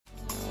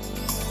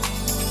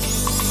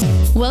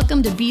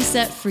Welcome to Be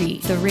Set Free,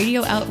 the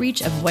radio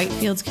outreach of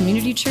Whitefields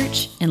Community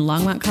Church in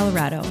Longmont,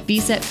 Colorado. Be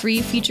Set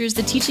Free features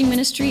the teaching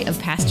ministry of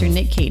Pastor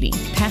Nick Cady.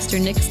 Pastor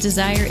Nick's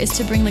desire is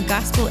to bring the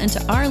gospel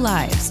into our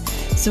lives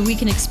so we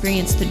can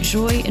experience the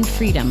joy and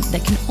freedom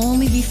that can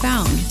only be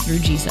found through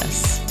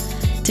Jesus.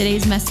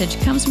 Today's message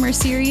comes from our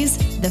series,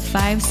 The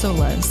 5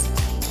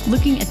 Solas,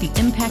 looking at the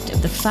impact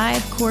of the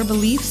 5 core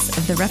beliefs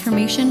of the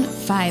Reformation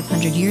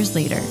 500 years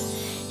later.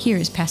 Here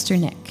is Pastor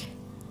Nick.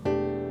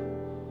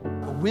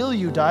 Will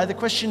you die? The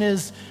question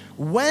is,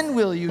 when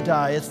will you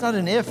die? It's not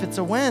an if, it's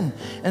a when.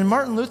 And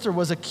Martin Luther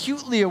was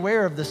acutely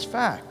aware of this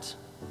fact.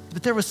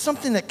 But there was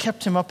something that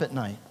kept him up at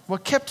night.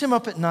 What kept him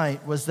up at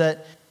night was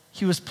that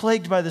he was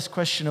plagued by this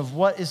question of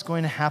what is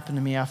going to happen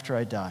to me after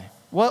I die?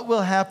 What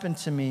will happen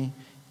to me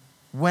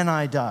when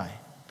I die?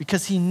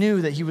 Because he knew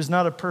that he was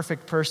not a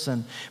perfect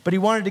person, but he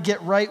wanted to get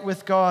right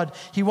with God.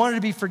 He wanted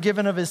to be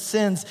forgiven of his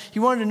sins. He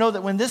wanted to know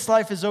that when this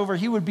life is over,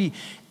 he would be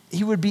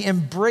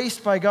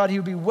embraced by God. He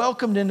would be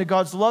welcomed into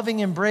God's loving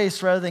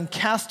embrace rather than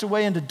cast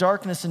away into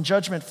darkness and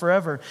judgment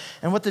forever.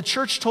 And what the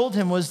church told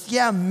him was,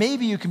 yeah,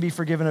 maybe you can be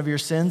forgiven of your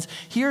sins.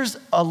 Here's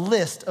a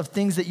list of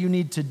things that you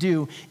need to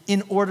do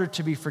in order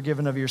to be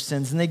forgiven of your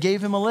sins. And they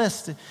gave him a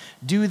list.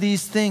 Do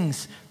these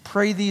things.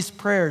 Pray these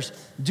prayers.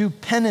 Do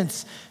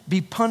penance. Be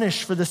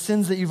punished for the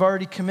sins that you've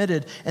already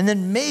committed. And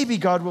then maybe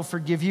God will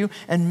forgive you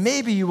and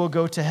maybe you will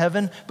go to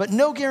heaven, but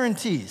no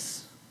guarantees.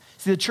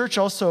 See, the church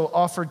also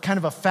offered kind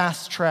of a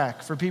fast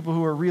track for people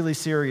who were really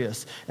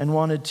serious and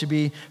wanted to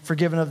be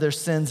forgiven of their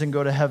sins and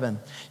go to heaven.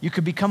 You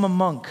could become a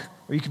monk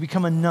or you could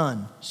become a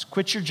nun. Just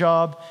quit your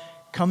job,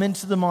 come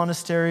into the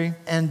monastery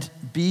and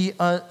be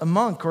a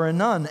monk or a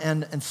nun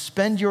and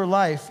spend your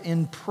life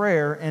in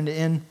prayer and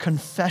in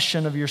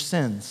confession of your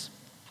sins.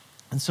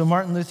 And so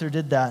Martin Luther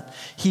did that.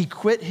 He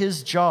quit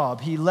his job.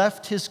 He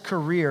left his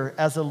career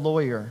as a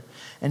lawyer.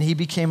 And he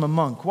became a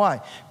monk. Why?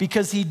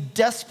 Because he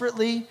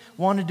desperately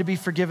wanted to be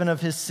forgiven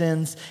of his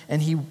sins,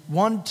 and he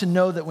wanted to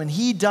know that when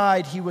he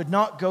died, he would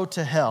not go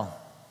to hell.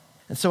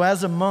 And so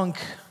as a monk,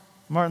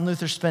 Martin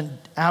Luther spent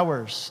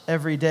hours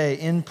every day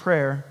in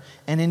prayer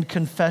and in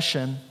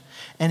confession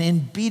and in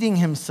beating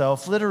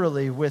himself,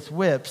 literally with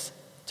whips,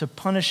 to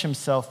punish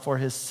himself for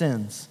his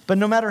sins. But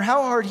no matter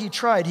how hard he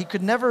tried,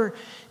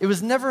 it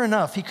was never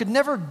enough. He could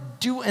never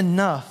do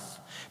enough.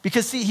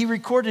 Because see, he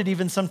recorded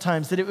even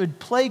sometimes that it would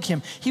plague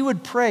him. He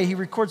would pray. He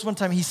records one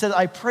time, he said,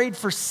 I prayed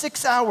for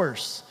 6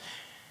 hours.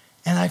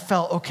 And I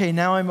felt, okay,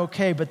 now I'm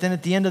okay. But then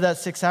at the end of that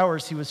 6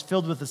 hours, he was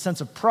filled with a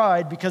sense of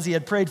pride because he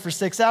had prayed for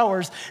 6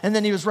 hours. And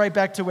then he was right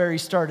back to where he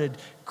started.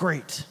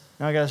 Great.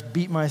 Now I got to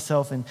beat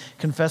myself and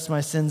confess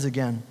my sins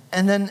again.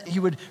 And then he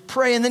would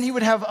pray, and then he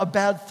would have a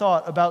bad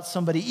thought about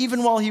somebody,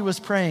 even while he was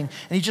praying.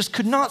 And he just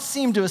could not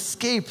seem to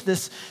escape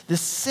this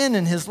sin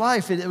in his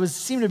life. It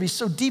seemed to be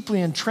so deeply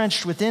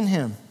entrenched within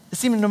him. It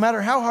seemed no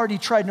matter how hard he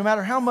tried, no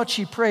matter how much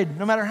he prayed,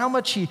 no matter how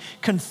much he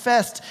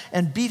confessed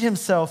and beat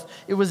himself,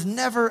 it was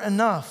never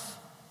enough.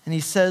 And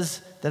he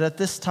says that at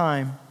this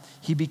time,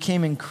 he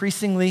became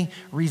increasingly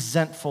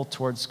resentful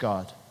towards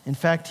God. In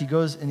fact, he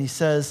goes and he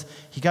says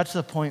he got to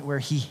the point where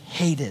he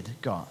hated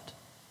God.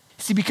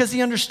 See, because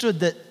he understood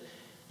that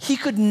he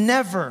could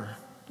never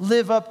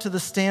live up to the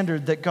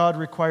standard that God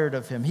required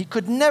of him. He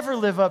could never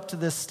live up to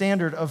this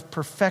standard of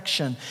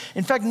perfection.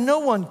 In fact, no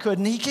one could.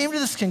 And he came to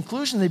this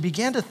conclusion. They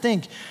began to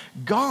think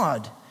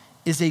God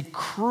is a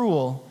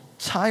cruel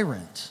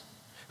tyrant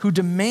who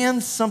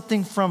demands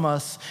something from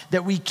us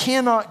that we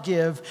cannot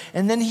give,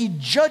 and then he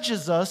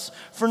judges us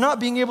for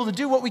not being able to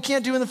do what we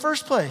can't do in the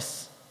first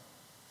place.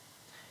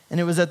 And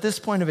it was at this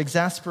point of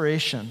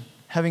exasperation,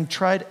 having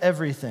tried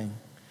everything,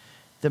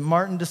 that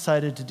Martin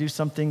decided to do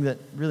something that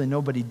really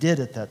nobody did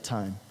at that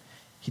time.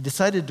 He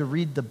decided to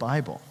read the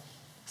Bible.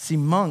 See,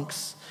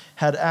 monks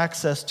had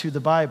access to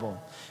the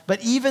Bible.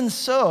 But even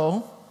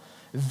so,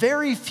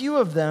 very few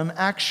of them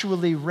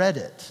actually read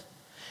it.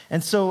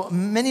 And so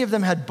many of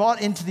them had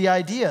bought into the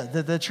idea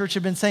that the church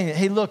had been saying,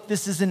 hey, look,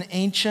 this is an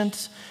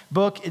ancient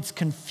book. It's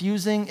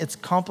confusing. It's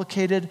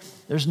complicated.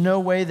 There's no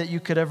way that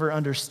you could ever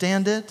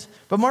understand it.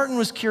 But Martin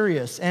was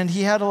curious, and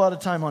he had a lot of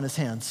time on his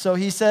hands. So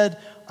he said,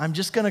 I'm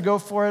just going to go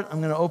for it. I'm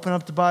going to open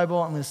up the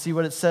Bible. I'm going to see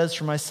what it says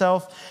for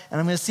myself. And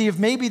I'm going to see if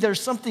maybe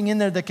there's something in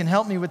there that can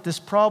help me with this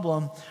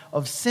problem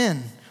of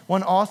sin.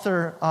 One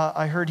author,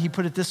 I heard he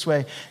put it this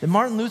way, that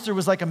Martin Luther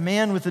was like a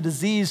man with a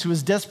disease who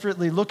was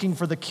desperately looking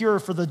for the cure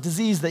for the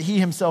disease that he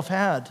himself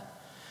had.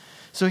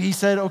 So he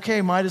said,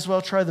 okay, might as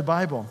well try the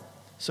Bible.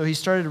 So he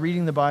started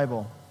reading the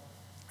Bible,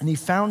 and he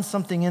found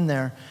something in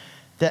there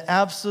that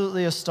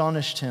absolutely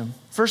astonished him.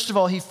 First of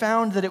all, he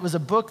found that it was a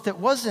book that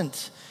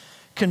wasn't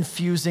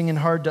confusing and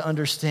hard to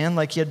understand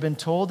like he had been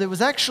told. It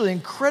was actually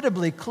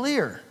incredibly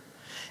clear.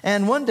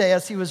 And one day,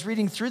 as he was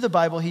reading through the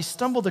Bible, he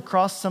stumbled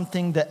across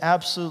something that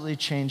absolutely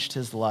changed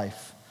his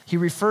life. He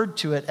referred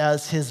to it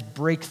as his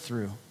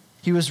breakthrough.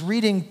 He was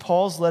reading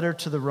Paul's letter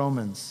to the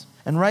Romans.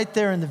 And right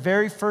there in the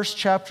very first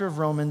chapter of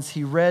Romans,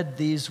 he read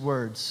these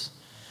words.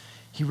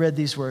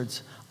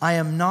 I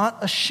am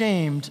not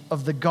ashamed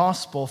of the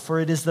gospel, for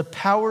it is the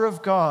power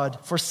of God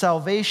for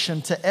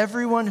salvation to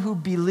everyone who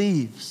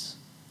believes.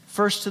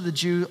 first to the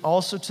Jew,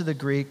 also to the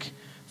Greek,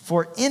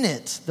 for in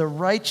it the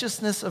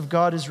righteousness of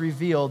God is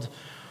revealed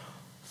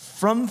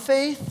from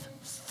faith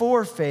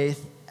for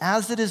faith,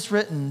 as it is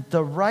written,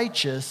 the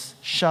righteous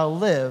shall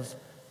live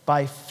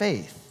by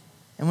faith.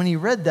 And when he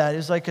read that, it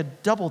was like a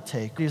double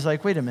take. He was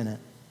like, wait a minute,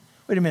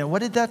 what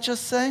did that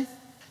just say?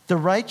 The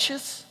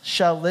righteous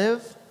shall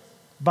live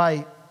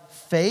by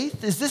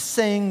faith? Is this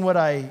saying what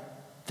I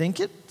think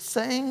it's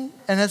saying?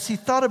 And as he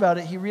thought about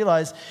it, he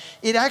realized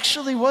it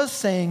actually was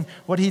saying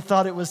what he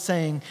thought it was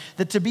saying.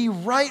 That to be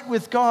right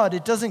with God,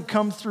 it doesn't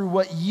come through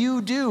what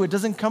you do. It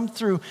doesn't come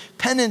through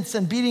penance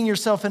and beating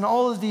yourself and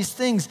all of these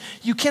things.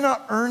 You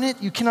cannot earn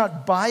it. You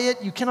cannot buy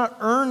it. You cannot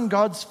earn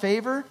God's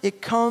favor.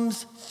 It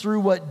comes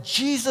through what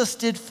Jesus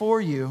did for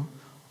you,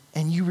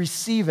 and you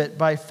receive it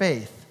by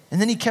faith.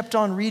 And then he kept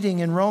on reading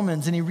in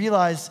Romans, and he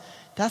realized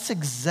that's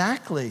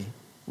exactly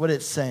what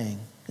it's saying.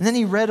 And then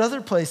he read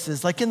other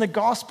places, like in the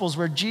Gospels,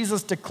 where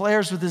Jesus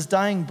declares with his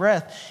dying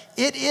breath,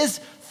 it is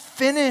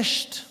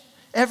finished.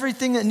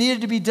 Everything that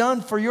needed to be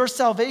done for your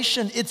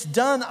salvation, it's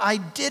done. I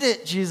did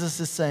it, Jesus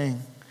is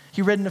saying.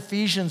 He read in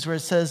Ephesians where it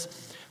says,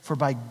 for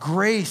by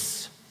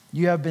grace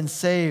you have been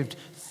saved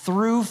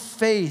through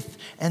faith,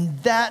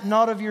 and that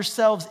not of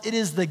yourselves, it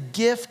is the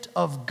gift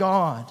of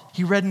God.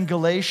 He read in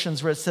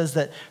Galatians where it says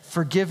that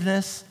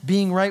forgiveness,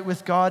 being right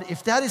with God,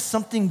 if that is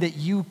something that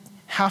you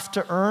have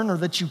to earn or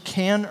that you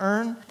can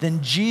earn,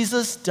 then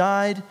Jesus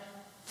died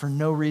for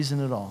no reason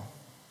at all.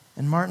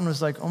 And Martin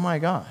was like, oh my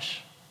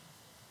gosh,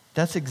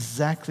 that's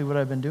exactly what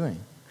I've been doing.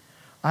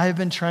 I have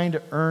been trying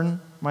to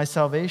earn my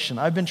salvation.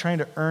 I've been trying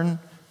to earn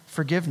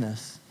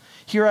forgiveness.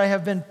 Here I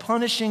have been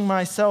punishing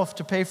myself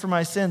to pay for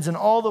my sins. And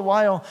all the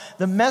while,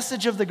 the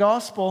message of the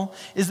gospel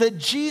is that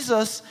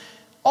Jesus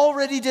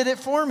already did it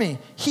for me.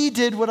 He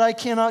did what I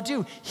cannot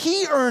do.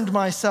 He earned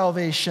my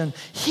salvation.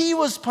 He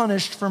was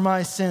punished for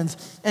my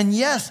sins. And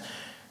yes,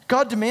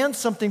 God demands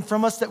something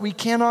from us that we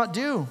cannot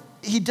do.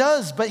 He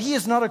does, but he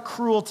is not a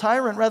cruel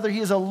tyrant. Rather, he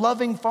is a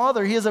loving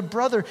father. He is a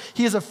brother.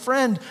 He is a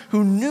friend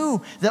who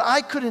knew that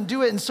I couldn't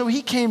do it. And so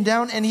he came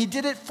down and he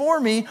did it for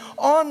me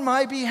on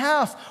my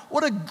behalf.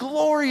 What a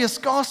glorious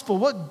gospel.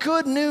 What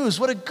good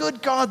news. What a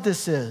good God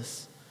this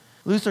is.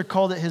 Luther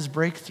called it his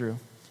breakthrough.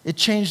 It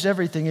changed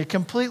everything. It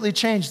completely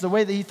changed the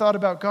way that he thought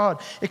about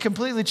God. It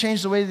completely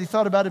changed the way that he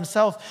thought about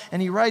himself.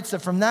 And he writes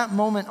that from that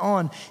moment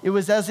on, it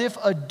was as if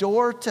a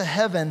door to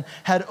heaven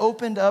had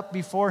opened up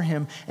before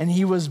him and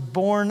he was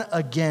born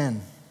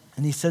again.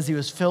 And he says he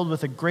was filled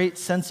with a great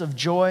sense of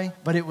joy,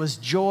 but it was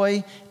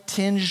joy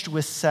tinged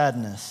with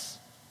sadness.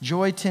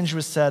 Joy tinged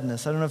with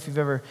sadness. I don't know if you've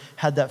ever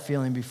had that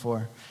feeling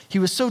before. He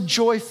was so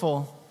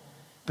joyful,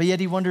 but yet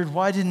he wondered,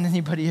 why didn't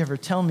anybody ever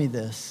tell me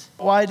this?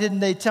 Why didn't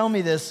they tell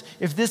me this?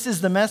 If this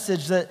is the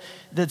message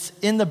that's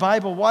in the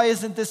Bible, why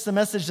isn't this the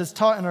message that's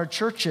taught in our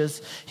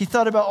churches? He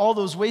thought about all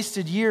those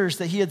wasted years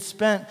that he had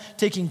spent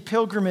taking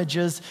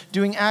pilgrimages,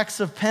 doing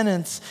acts of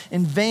penance,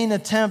 in vain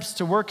attempts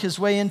to work his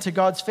way into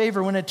God's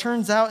favor, when it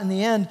turns out in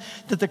the end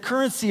that the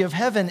currency of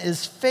heaven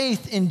is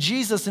faith in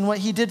Jesus and what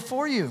he did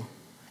for you.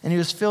 And he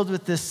was filled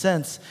with this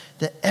sense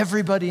that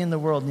everybody in the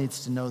world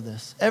needs to know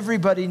this.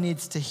 Everybody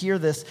needs to hear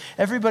this.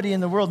 Everybody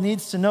in the world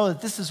needs to know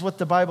that this is what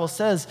the Bible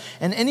says.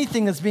 And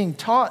anything that's being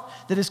taught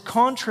that is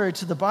contrary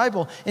to the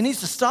Bible, it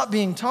needs to stop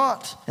being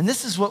taught. And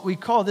this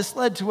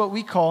led to what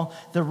we call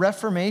the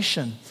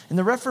Reformation. And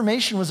the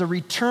Reformation was a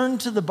return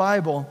to the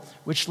Bible,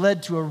 which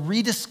led to a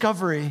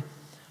rediscovery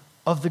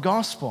of the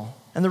gospel.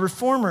 And the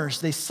Reformers,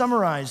 they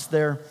summarized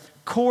their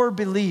core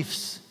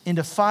beliefs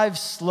into 5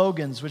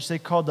 slogans, which they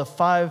called the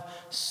 5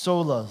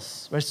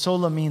 solas. Right?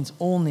 Sola means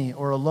only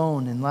or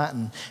alone in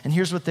Latin. And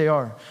here's what they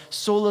are.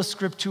 Sola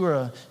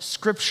scriptura,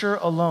 scripture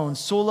alone.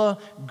 Sola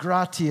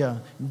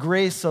gratia,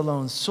 grace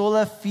alone.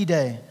 Sola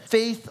fide,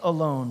 faith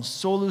alone.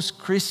 Solus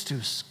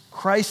Christus,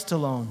 Christ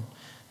alone.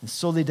 And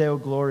soli Deo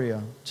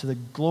gloria, to the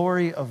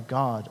glory of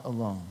God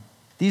alone.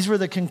 These were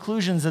the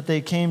conclusions that they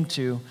came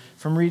to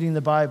from reading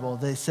the Bible.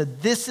 They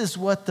said, this is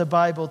what the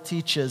Bible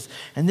teaches.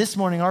 And this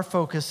morning, our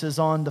focus is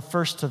on the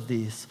first of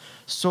these,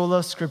 sola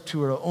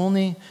scriptura,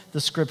 only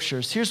the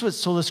scriptures. Here's what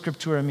sola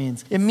scriptura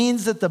means. It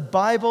means that the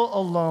Bible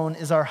alone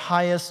is our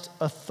highest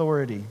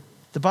authority.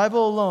 The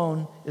Bible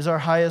alone is our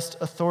highest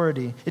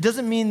authority. It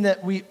doesn't mean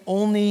that we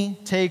only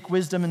take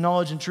wisdom and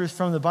knowledge and truth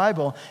from the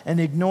Bible and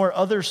ignore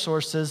other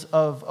sources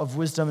of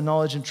wisdom and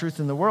knowledge and truth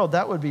in the world.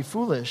 That would be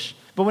foolish.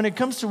 But when it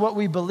comes to what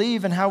we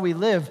believe and how we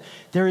live,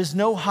 there is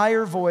no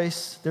higher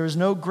voice, there is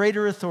no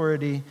greater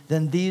authority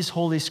than these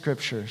holy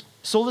scriptures.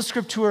 Sola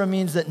scriptura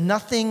means that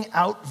nothing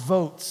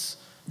outvotes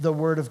the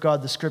word of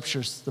God, the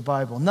scriptures, the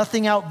Bible.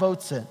 Nothing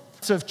outvotes it.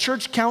 So if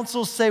church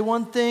councils say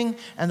one thing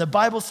and the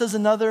Bible says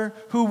another,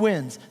 who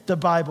wins? The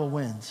Bible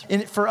wins.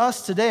 And for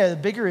us today, the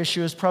bigger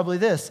issue is probably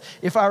this.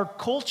 If our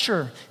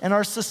culture and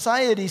our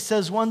society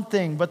says one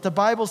thing, but the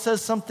Bible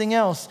says something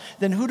else,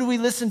 then who do we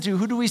listen to?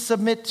 Who do we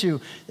submit to?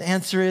 The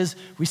answer is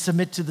we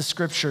submit to the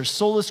scriptures.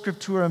 Sola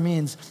scriptura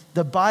means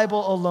the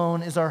Bible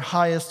alone is our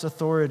highest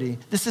authority.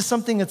 This is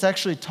something that's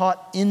actually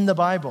taught in the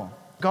Bible.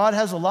 God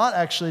has a lot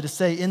actually to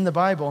say in the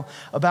Bible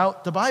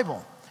about the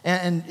Bible.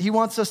 And he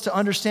wants us to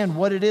understand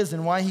what it is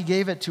and why he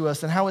gave it to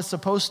us and how it's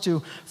supposed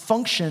to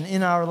function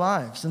in our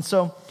lives. And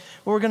so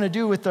what we're going to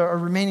do with our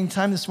remaining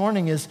time this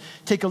morning is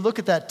take a look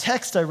at that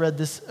text I read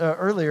this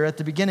earlier at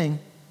the beginning.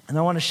 And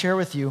I want to share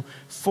with you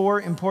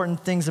 4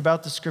 important things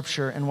about the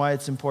Scripture and why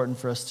it's important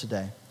for us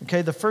today.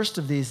 Okay, the first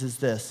of these is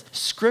this.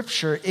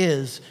 Scripture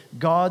is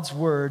God's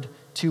word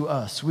to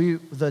us.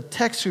 The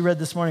text we read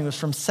this morning was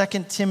from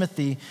 2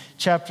 Timothy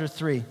chapter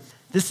 3.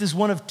 This is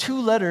one of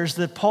 2 letters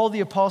that Paul the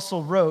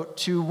Apostle wrote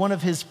to one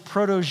of his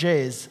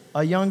protégés,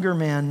 a younger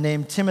man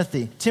named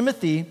Timothy.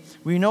 Timothy,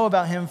 we know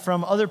about him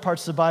from other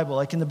parts of the Bible,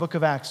 like in the book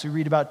of Acts, we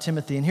read about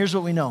Timothy. And here's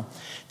what we know.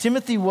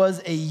 Timothy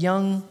was a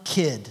young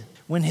kid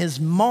when his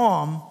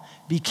mom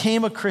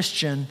became a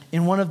Christian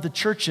in one of the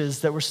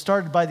churches that were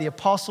started by the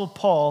Apostle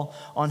Paul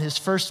on his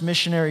first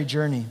missionary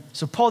journey.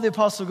 So Paul the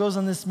Apostle goes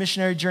on this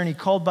missionary journey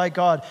called by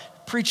God,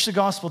 preach the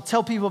gospel,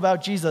 tell people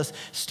about Jesus,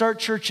 start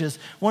churches.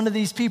 One of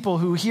these people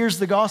who hears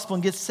the gospel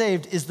and gets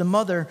saved is the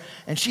mother,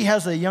 and she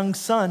has a young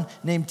son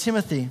named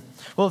Timothy.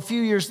 Well, a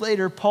few years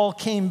later, Paul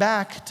came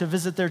back to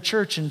visit their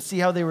church and see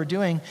how they were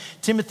doing.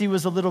 Timothy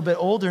was a little bit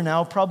older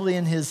now, probably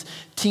in his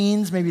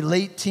teens, maybe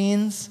late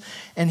teens.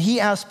 And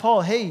he asked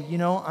Paul, hey,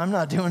 I'm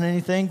not doing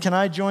anything. Can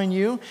I join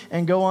you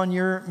and go on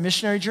your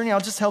missionary journey? I'll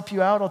just help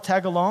you out. I'll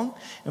tag along.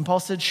 And Paul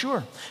said,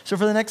 sure. So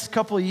for the next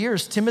couple of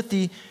years,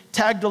 Timothy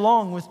tagged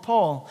along with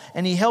Paul,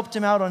 and he helped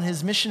him out on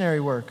his missionary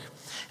work.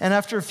 And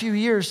after a few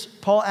years,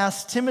 Paul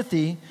asked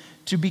Timothy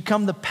to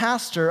become the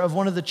pastor of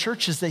one of the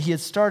churches that he had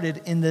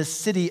started in the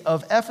city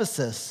of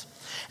Ephesus.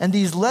 And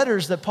these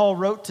letters that Paul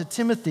wrote to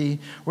Timothy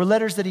were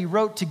letters that he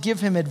wrote to give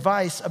him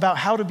advice about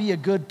how to be a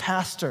good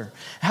pastor,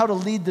 how to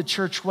lead the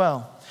church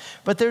well.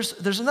 But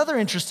there's another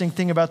interesting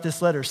thing about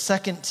this letter,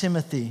 2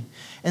 Timothy,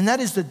 and that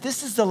is that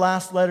this is the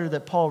last letter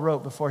that Paul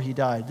wrote before he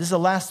died. This is the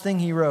last thing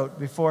he wrote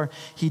before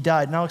he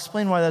died. And I'll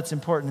explain why that's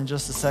important in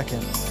just a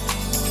second.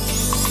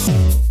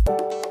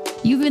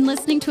 You've been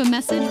listening to a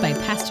message by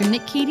Pastor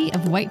Nick Cady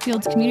of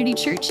Whitefields Community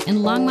Church in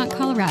Longmont,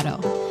 Colorado.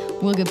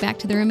 We'll get back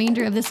to the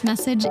remainder of this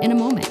message in a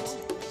moment.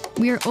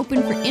 We are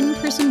open for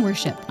in-person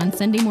worship on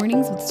Sunday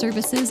mornings with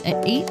services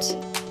at 8,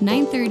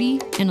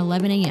 9:30, and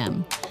 11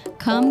 a.m.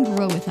 Come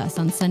grow with us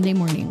on Sunday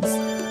mornings,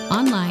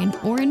 online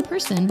or in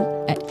person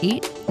at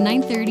 8,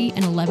 9:30,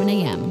 and 11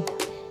 a.m.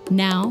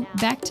 Now,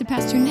 back to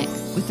Pastor Nick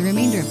with the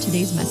remainder of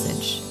today's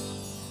message.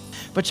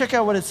 But check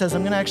out what it says.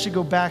 I'm going to actually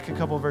go back a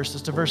couple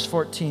verses to verse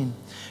 14.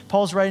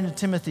 Paul's writing to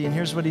Timothy, and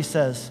here's what he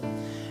says.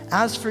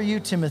 As for you,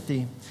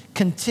 Timothy,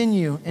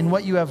 continue in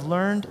what you have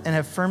learned and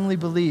have firmly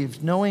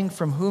believed, knowing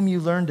from whom you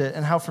learned it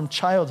and how from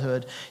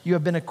childhood you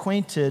have been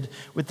acquainted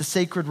with the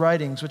sacred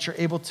writings, which are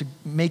able to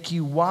make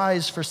you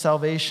wise for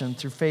salvation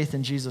through faith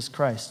in Jesus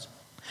Christ.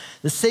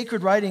 The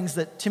sacred writings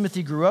that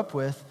Timothy grew up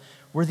with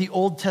were the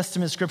Old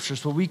Testament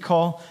scriptures, what we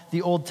call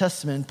the Old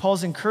Testament. And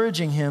Paul's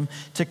encouraging him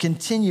to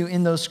continue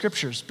in those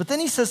scriptures. But then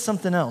he says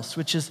something else,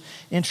 which is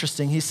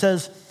interesting. He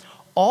says,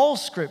 all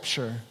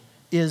scripture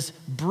is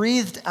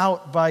breathed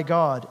out by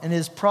God and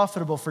is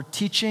profitable for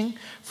teaching,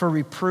 for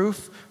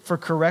reproof, for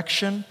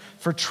correction,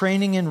 for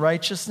training in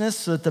righteousness,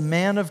 so that the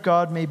man of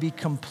God may be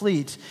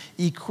complete,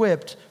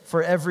 equipped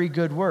for every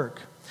good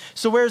work.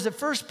 So whereas at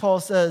first Paul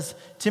says,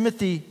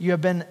 Timothy, you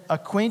have been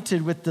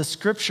acquainted with the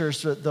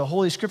scriptures, the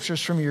holy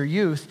scriptures from your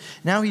youth,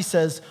 now he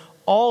says,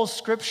 all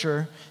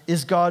scripture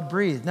is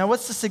God-breathed. Now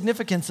what's the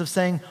significance of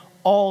saying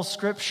all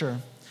scripture?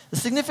 The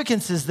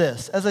significance is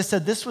this. As I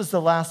said, this was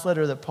the last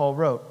letter that Paul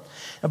wrote.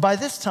 And by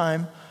this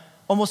time,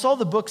 almost all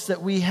the books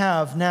that we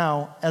have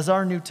now as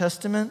our New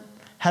Testament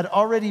had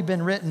already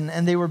been written,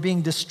 and they were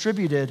being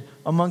distributed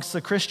amongst the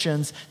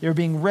Christians. They were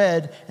being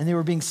read and they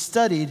were being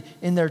studied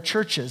in their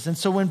churches. And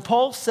so when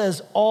Paul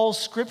says all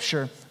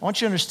scripture, I want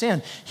you to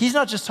understand, he's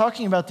not just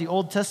talking about the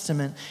Old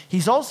Testament,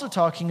 he's also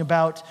talking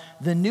about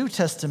the New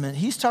Testament.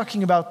 He's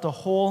talking about the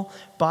whole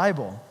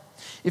Bible.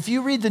 If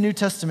you read the New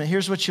Testament,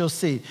 here's what you'll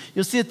see.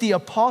 You'll see that the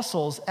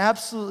apostles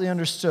absolutely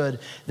understood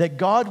that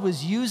God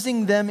was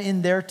using them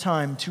in their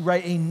time to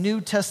write a New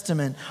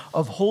Testament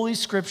of Holy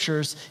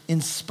Scriptures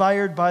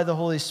inspired by the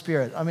Holy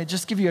Spirit. I mean,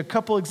 just give you a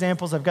couple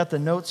examples. I've got the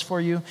notes for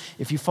you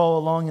if you follow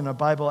along in a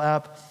Bible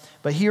app.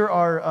 But here's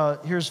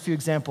a few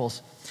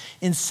examples.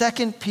 In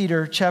 2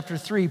 Peter chapter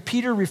 3,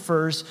 Peter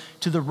refers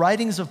to the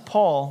writings of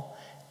Paul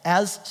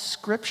as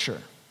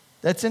Scripture.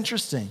 That's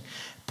interesting.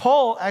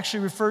 Paul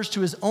actually refers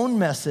to his own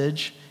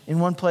message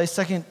in one place,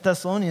 2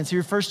 Thessalonians. He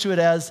refers to it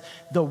as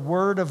the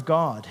Word of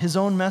God, his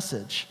own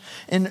message.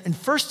 In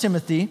 1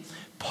 Timothy,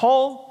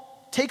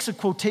 Paul takes a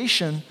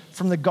quotation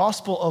from the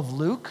Gospel of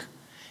Luke,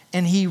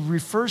 and he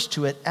refers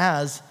to it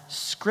as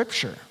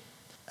Scripture.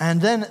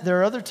 And then there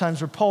are other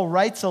times where Paul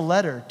writes a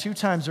letter, 2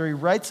 times where he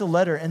writes a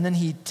letter, and then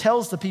he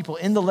tells the people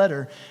in the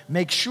letter,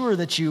 make sure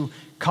that you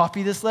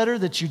copy this letter,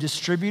 that you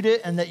distribute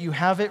it, and that you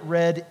have it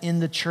read in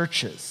the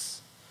churches.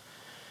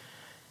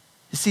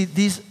 You see,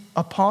 these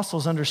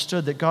apostles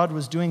understood that God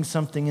was doing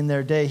something in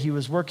their day. He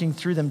was working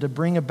through them to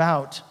bring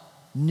about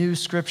new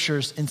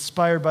scriptures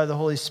inspired by the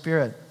Holy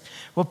Spirit.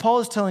 What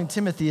Paul is telling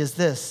Timothy is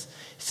this.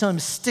 He's telling him,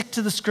 stick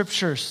to the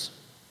scriptures.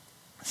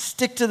 Stick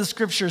Stick to the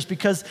scriptures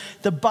because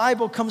the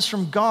Bible comes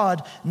from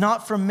God,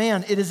 not from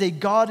man. It is a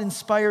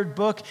God-inspired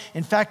book.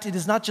 In fact, it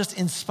is not just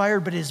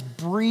inspired, but it is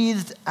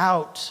breathed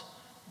out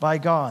by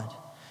God.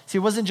 See,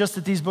 it wasn't just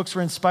that these books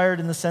were inspired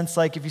in the sense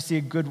like if you see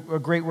a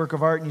great work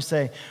of art and you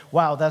say,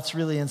 wow, that's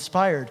really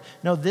inspired.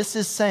 No, this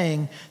is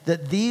saying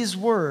that these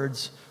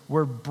words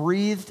were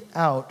breathed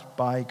out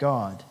by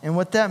God. And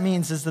what that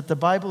means is that the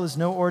Bible is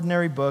no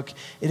ordinary book.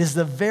 It is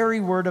the very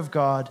word of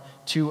God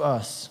to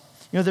us.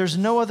 You know, there's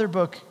no other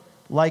book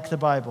like the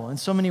Bible in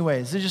so many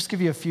ways. I'll just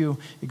give you a few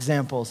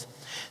examples.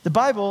 The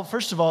Bible,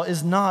 first of all,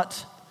 is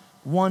not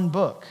one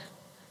book.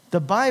 The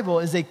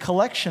Bible is a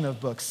collection of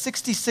books,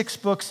 66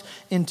 books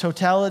in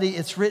totality.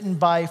 It's written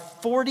by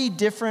 40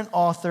 different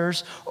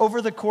authors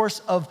over the course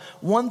of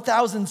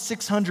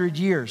 1,600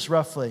 years,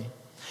 roughly.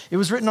 It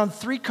was written on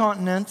 3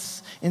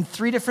 continents in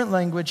 3 different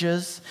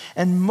languages,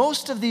 and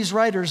most of these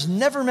writers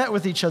never met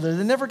with each other.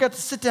 They never got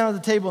to sit down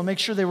at the table and make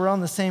sure they were on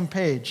the same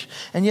page.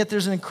 And yet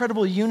there's an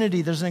incredible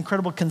unity, there's an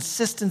incredible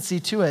consistency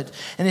to it,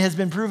 and it has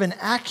been proven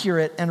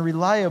accurate and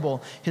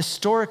reliable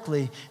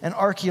historically and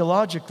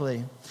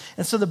archaeologically.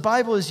 And so the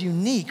Bible is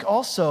unique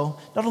also,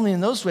 not only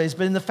in those ways,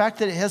 but in the fact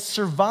that it has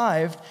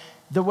survived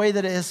the way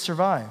that it has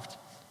survived.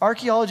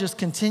 Archaeologists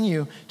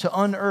continue to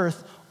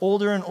unearth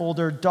older and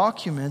older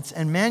documents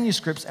and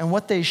manuscripts, and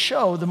what they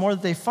show, the more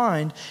that they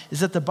find,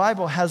 is that the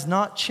Bible has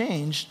not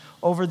changed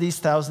over these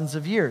thousands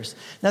of years.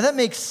 Now that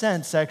makes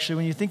sense, actually,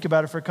 when you think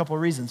about it for a couple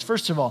of reasons.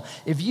 First of all,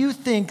 if you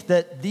think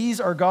that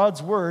these are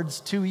God's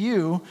words to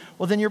you,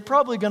 well, then you're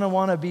probably going to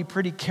want to be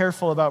pretty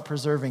careful about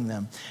preserving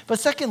them.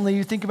 But secondly,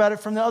 you think about it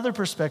from the other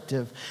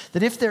perspective,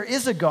 that if there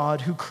is a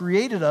God who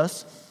created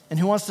us and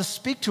who wants to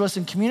speak to us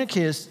and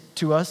communicate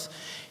to us,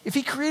 if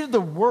he created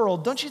the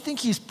world, don't you think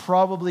he's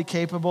probably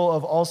capable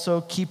of also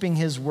keeping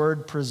his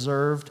word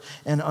preserved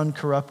and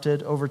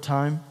uncorrupted over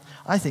time?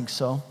 I think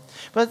so.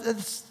 But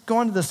let's go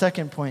on to the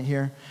second point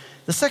here.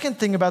 The second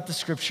thing about the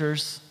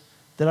scriptures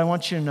that I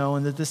want you to know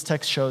and that this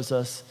text shows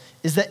us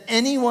is that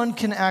anyone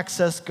can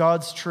access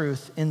God's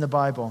truth in the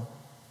Bible.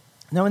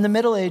 Now, in the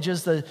Middle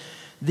Ages,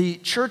 the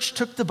church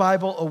took the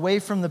Bible away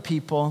from the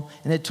people,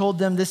 and it told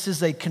them this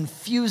is a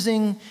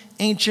confusing,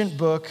 ancient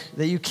book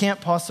that you can't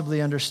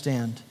possibly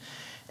understand.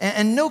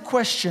 And no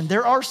question,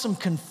 there are some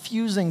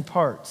confusing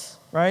parts,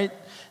 right?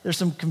 There's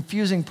some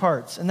confusing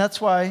parts. And that's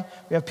why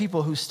we have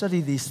people who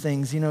study these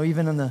things,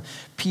 even on the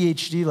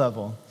PhD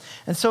level.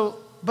 And so,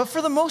 but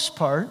for the most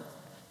part,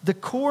 the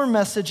core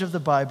message of the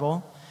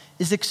Bible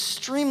is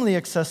extremely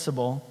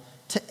accessible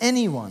to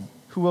anyone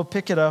who will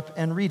pick it up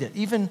and read it,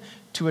 even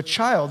to a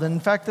child. And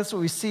in fact, that's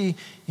what we see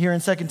here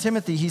in 2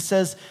 Timothy. He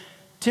says,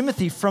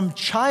 Timothy, from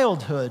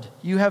childhood,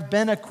 you have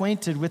been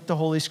acquainted with the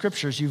Holy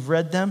Scriptures. You've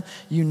read them,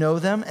 you know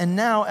them, and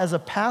now as a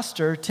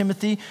pastor,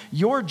 Timothy,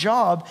 your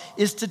job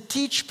is to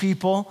teach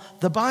people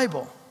the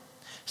Bible.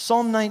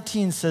 Psalm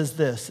 19 says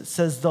this. It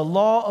says, the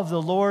law of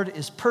the Lord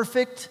is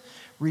perfect,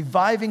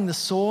 reviving the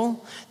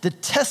soul. The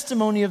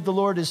testimony of the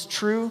Lord is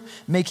true,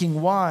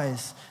 making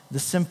wise the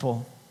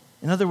simple.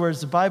 In other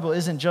words, the Bible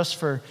isn't just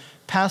for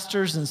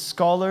pastors and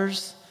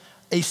scholars.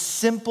 A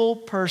simple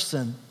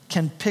person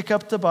can pick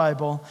up the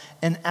Bible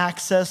and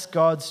access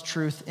God's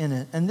truth in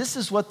it. And this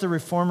is what the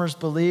reformers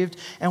believed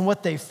and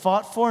what they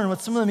fought for and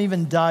what some of them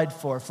even died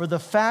for the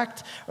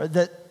fact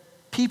that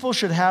people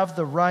should have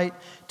the right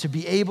to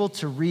be able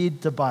to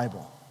read the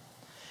Bible.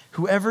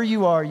 Whoever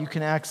you are, you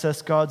can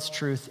access God's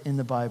truth in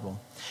the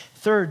Bible.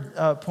 Third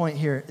point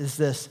here is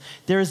this.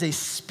 There is a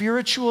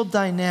spiritual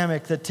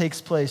dynamic that takes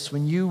place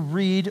when you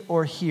read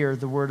or hear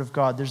the word of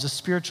God. There's a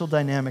spiritual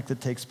dynamic that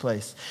takes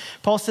place.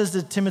 Paul says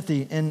to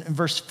Timothy in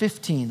verse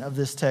 15 of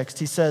this text,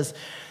 he says,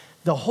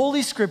 the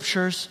Holy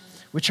Scriptures,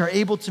 which are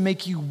able to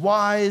make you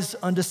wise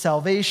unto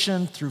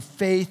salvation through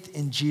faith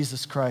in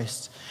Jesus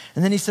Christ.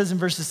 And then he says in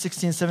verses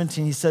 16 and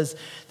 17, he says,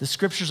 the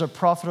Scriptures are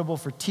profitable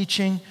for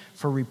teaching,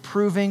 for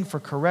reproving, for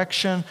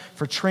correction,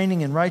 for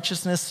training in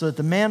righteousness, so that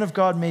the man of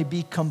God may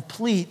be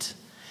complete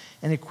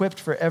and equipped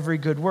for every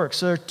good work.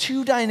 So there are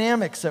 2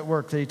 dynamics at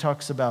work that he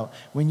talks about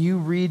when you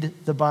read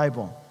the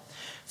Bible.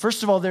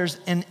 First of all, there's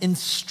an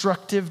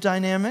instructive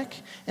dynamic.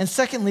 And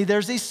secondly,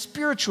 there's a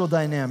spiritual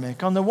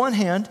dynamic. On the one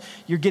hand,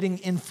 you're getting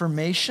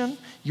information,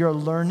 you're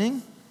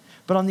learning.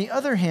 But on the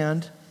other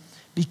hand,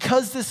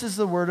 because this is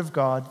the word of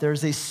God,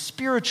 there's a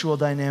spiritual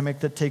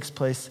dynamic that takes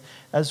place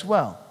as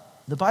well.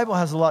 The Bible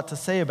has a lot to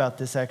say about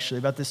this, actually,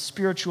 about this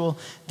spiritual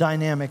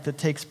dynamic that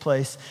takes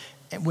place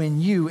when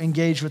you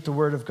engage with the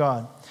word of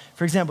God.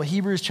 For example,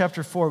 Hebrews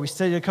chapter 4, we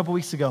studied a couple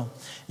weeks ago.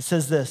 It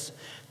says this,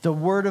 the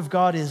word of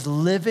God is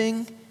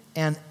living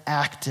and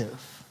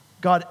active.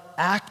 God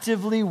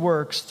actively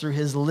works through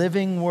his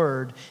living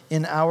word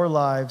in our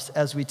lives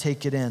as we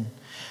take it in.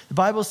 The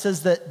Bible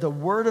says that the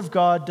word of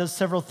God does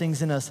several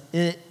things in us.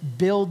 It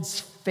builds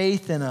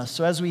faith in us.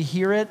 So as we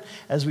hear it,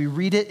 as we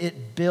read it,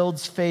 it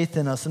builds faith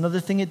in us. Another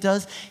thing it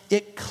does,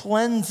 it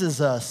cleanses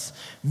us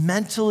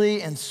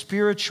mentally and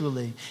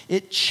spiritually.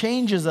 It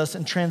changes us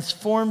and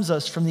transforms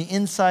us from the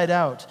inside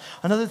out.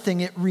 Another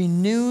thing, it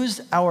renews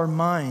our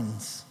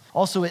minds.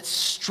 Also, it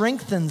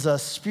strengthens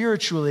us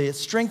spiritually. It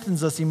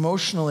strengthens us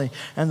emotionally.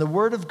 And the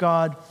Word of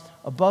God,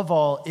 above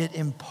all, it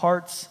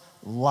imparts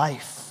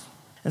life.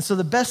 And so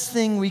the best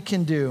thing we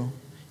can do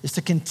is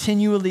to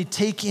continually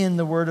take in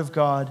the Word of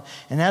God.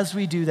 And as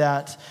we do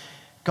that,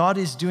 God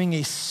is doing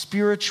a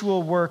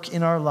spiritual work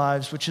in our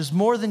lives, which is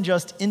more than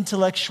just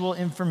intellectual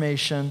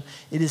information.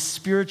 It is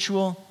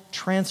spiritual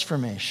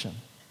transformation.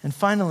 And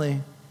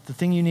finally, the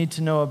thing you need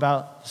to know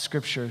about the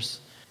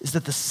Scriptures is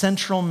that the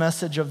central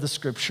message of the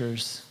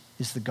Scriptures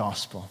is the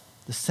gospel.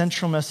 The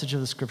central message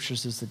of the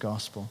Scriptures is the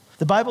gospel.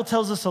 The Bible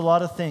tells us a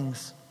lot of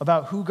things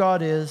about who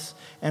God is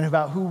and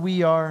about who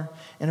we are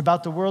and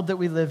about the world that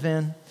we live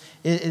in.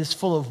 It is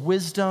full of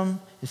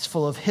wisdom, it's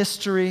full of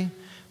history,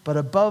 but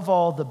above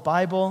all, the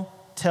Bible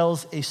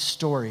tells a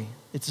story.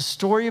 It's a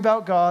story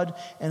about God,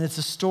 and it's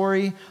a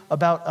story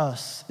about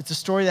us. It's a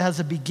story that has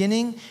a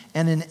beginning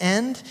and an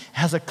end,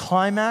 has a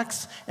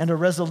climax and a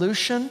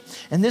resolution.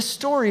 And this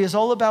story is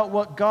all about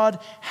what God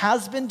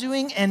has been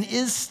doing and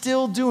is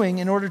still doing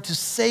in order to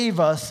save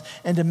us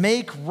and to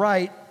make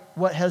right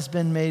what has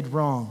been made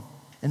wrong.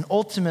 And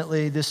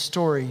ultimately, this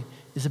story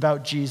is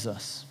about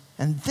Jesus.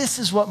 And this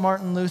is what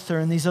Martin Luther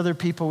and these other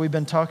people we've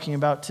been talking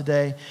about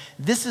today,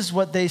 this is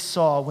what they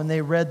saw when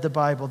they read the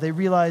Bible. They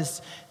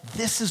realized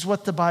this is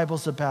what the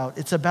Bible's about.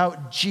 It's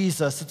about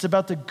Jesus. It's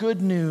about the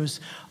good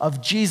news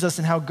of Jesus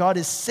and how God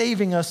is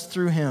saving us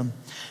through him.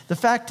 The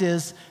fact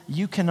is,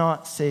 you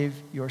cannot save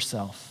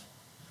yourself.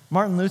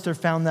 Martin Luther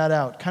found that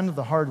out kind of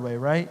the hard way,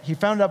 right? He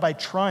found out by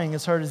trying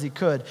as hard as he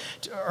could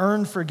to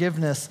earn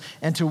forgiveness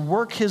and to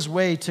work his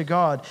way to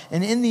God.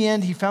 And in the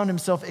end, he found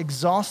himself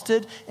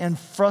exhausted and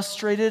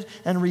frustrated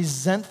and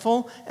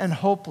resentful and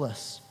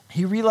hopeless.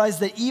 He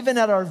realized that even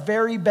at our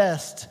very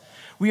best,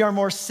 we are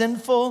more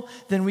sinful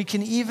than we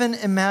can even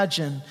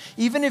imagine.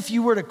 Even if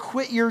you were to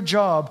quit your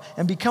job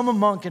and become a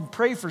monk and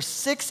pray for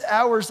 6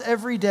 hours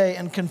every day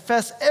and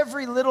confess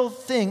every little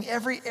thing,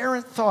 every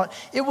errant thought,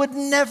 it would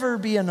never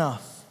be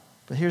enough.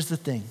 But here's the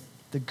thing.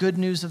 The good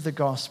news of the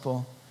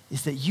gospel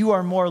is that you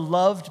are more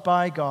loved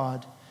by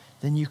God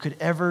than you could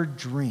ever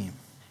dream.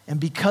 And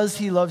because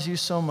he loves you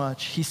so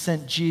much, he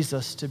sent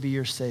Jesus to be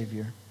your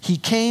Savior.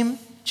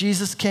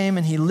 Jesus came,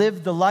 and he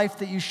lived the life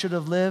that you should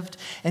have lived,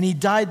 and he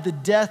died the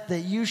death that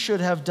you should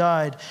have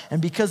died.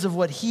 And because of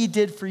what he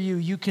did for you,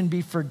 you can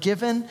be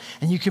forgiven,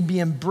 and you can be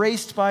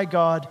embraced by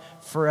God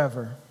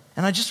forever.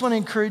 And I just want to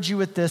encourage you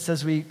with this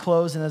as we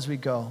close and as we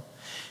go.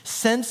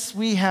 Since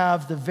we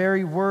have the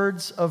very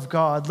words of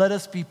God, let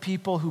us be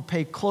people who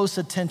pay close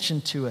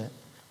attention to it.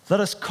 Let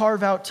us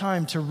carve out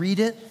time to read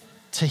it,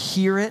 to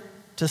hear it,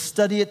 to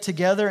study it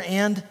together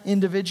and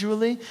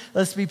individually.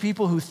 Let us be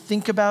people who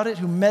think about it,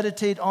 who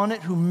meditate on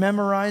it, who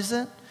memorize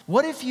it.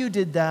 What if you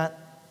did that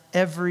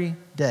every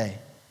day?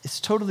 It's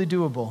totally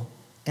doable,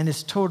 and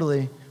it's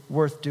totally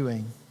worth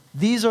doing.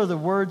 These are the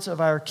words of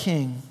our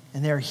King,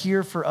 and they are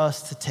here for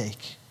us to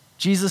take.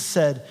 Jesus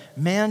said,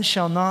 "Man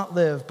shall not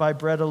live by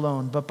bread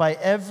alone, but by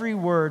every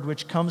word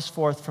which comes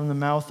forth from the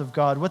mouth of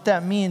God." What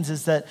that means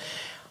is that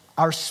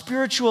our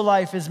spiritual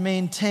life is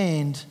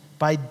maintained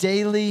by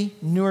daily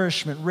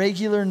nourishment,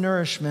 regular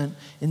nourishment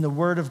in the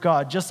Word of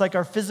God, just like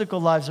our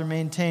physical lives are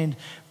maintained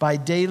by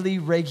daily,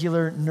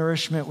 regular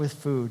nourishment with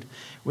food.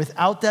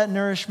 Without that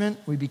nourishment,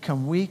 we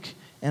become weak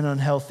and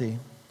unhealthy.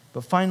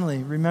 But finally,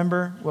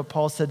 remember what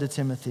Paul said to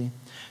Timothy.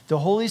 The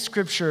Holy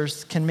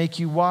Scriptures can make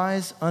you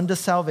wise unto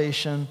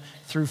salvation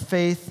through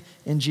faith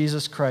in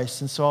Jesus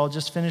Christ. And so I'll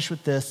just finish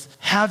with this.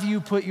 Have you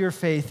put your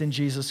faith in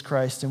Jesus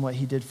Christ and what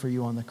he did for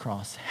you on the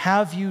cross?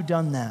 Have you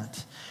done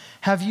that?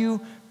 Have you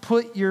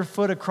put your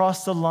foot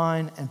across the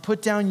line and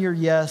put down your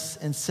yes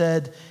and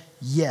said,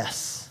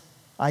 yes,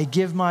 I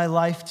give my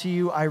life to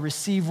you. I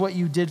receive what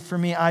you did for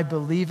me. I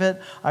believe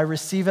it. I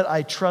receive it.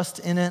 I trust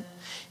in it.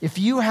 If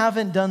you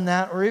haven't done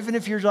that, or even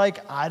if you're like,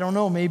 I don't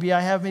know, maybe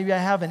I have, maybe I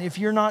haven't. If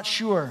you're not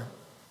sure,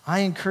 I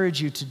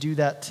encourage you to do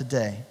that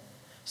today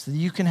so that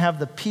you can have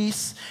the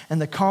peace and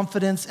the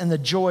confidence and the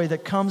joy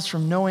that comes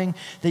from knowing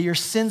that your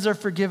sins are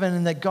forgiven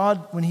and that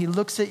God, when he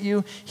looks at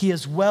you, he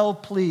is well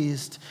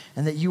pleased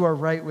and that you are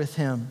right with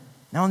him.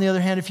 Now, on the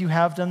other hand, if you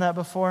have done that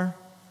before,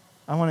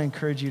 I want to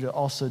encourage you to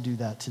also do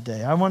that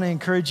today. I want to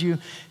encourage you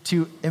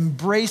to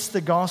embrace the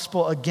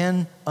gospel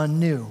again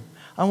anew.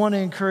 I want to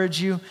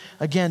encourage you,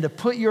 again, to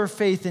put your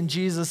faith in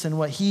Jesus and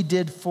what he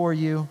did for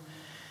you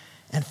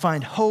and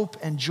find hope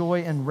and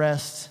joy and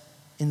rest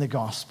in the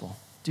gospel.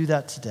 Do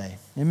that today.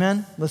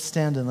 Amen? Let's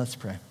stand and let's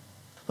pray.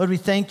 Lord, we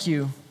thank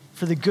you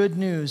for the good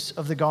news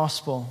of the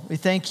gospel. We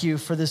thank you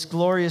for this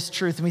glorious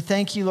truth. And we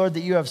thank you, Lord,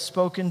 that you have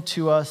spoken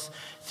to us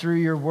through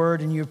your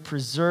word and you have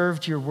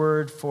preserved your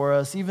word for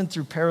us, even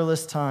through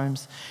perilous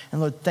times.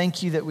 And Lord,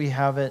 thank you that we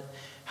have it,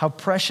 how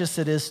precious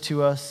it is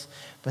to us.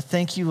 But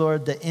thank you,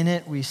 Lord, that in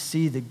it we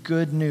see the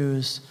good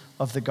news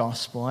of the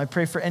gospel. I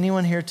pray for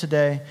anyone here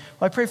today.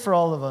 Well, I pray for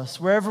all of us,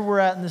 wherever we're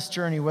at in this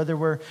journey, whether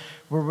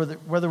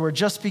we're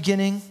just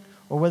beginning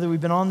or whether we've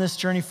been on this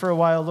journey for a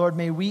while. Lord,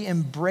 may we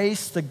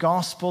embrace the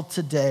gospel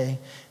today.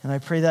 And I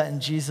pray that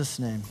in Jesus'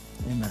 name.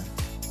 Amen.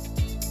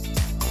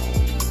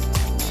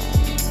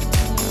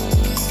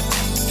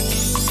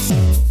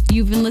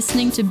 You've been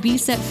listening to Be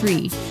Set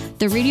Free,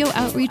 the radio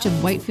outreach of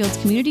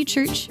Whitefields Community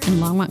Church in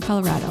Longmont,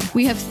 Colorado.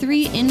 We have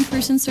 3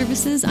 in-person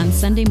services on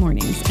Sunday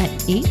mornings at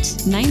 8,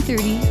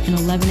 9:30, and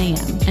 11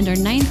 a.m. And our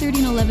 9:30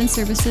 and 11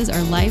 services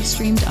are live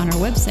streamed on our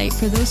website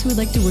for those who would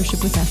like to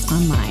worship with us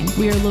online.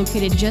 We are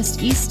located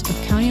just east of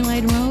County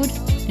Line Road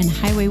and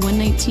Highway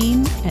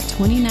 119 at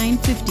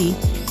 2950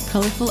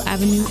 Colorful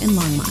Avenue in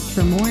Longmont.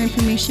 For more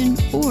information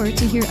or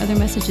to hear other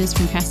messages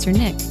from Pastor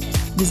Nick,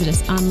 visit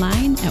us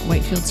online at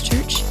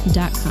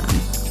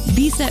whitefieldschurch.com.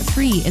 Be Set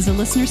Free is a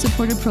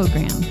listener-supported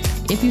program.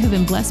 If you have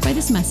been blessed by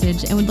this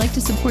message and would like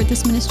to support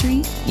this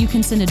ministry, you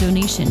can send a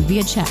donation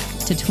via check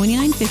to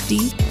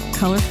 2950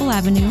 Colorful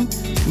Avenue,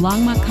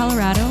 Longmont,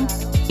 Colorado,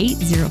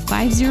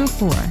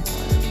 80504,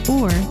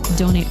 or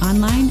donate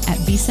online at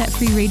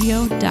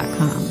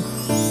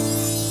besetfreeradio.com.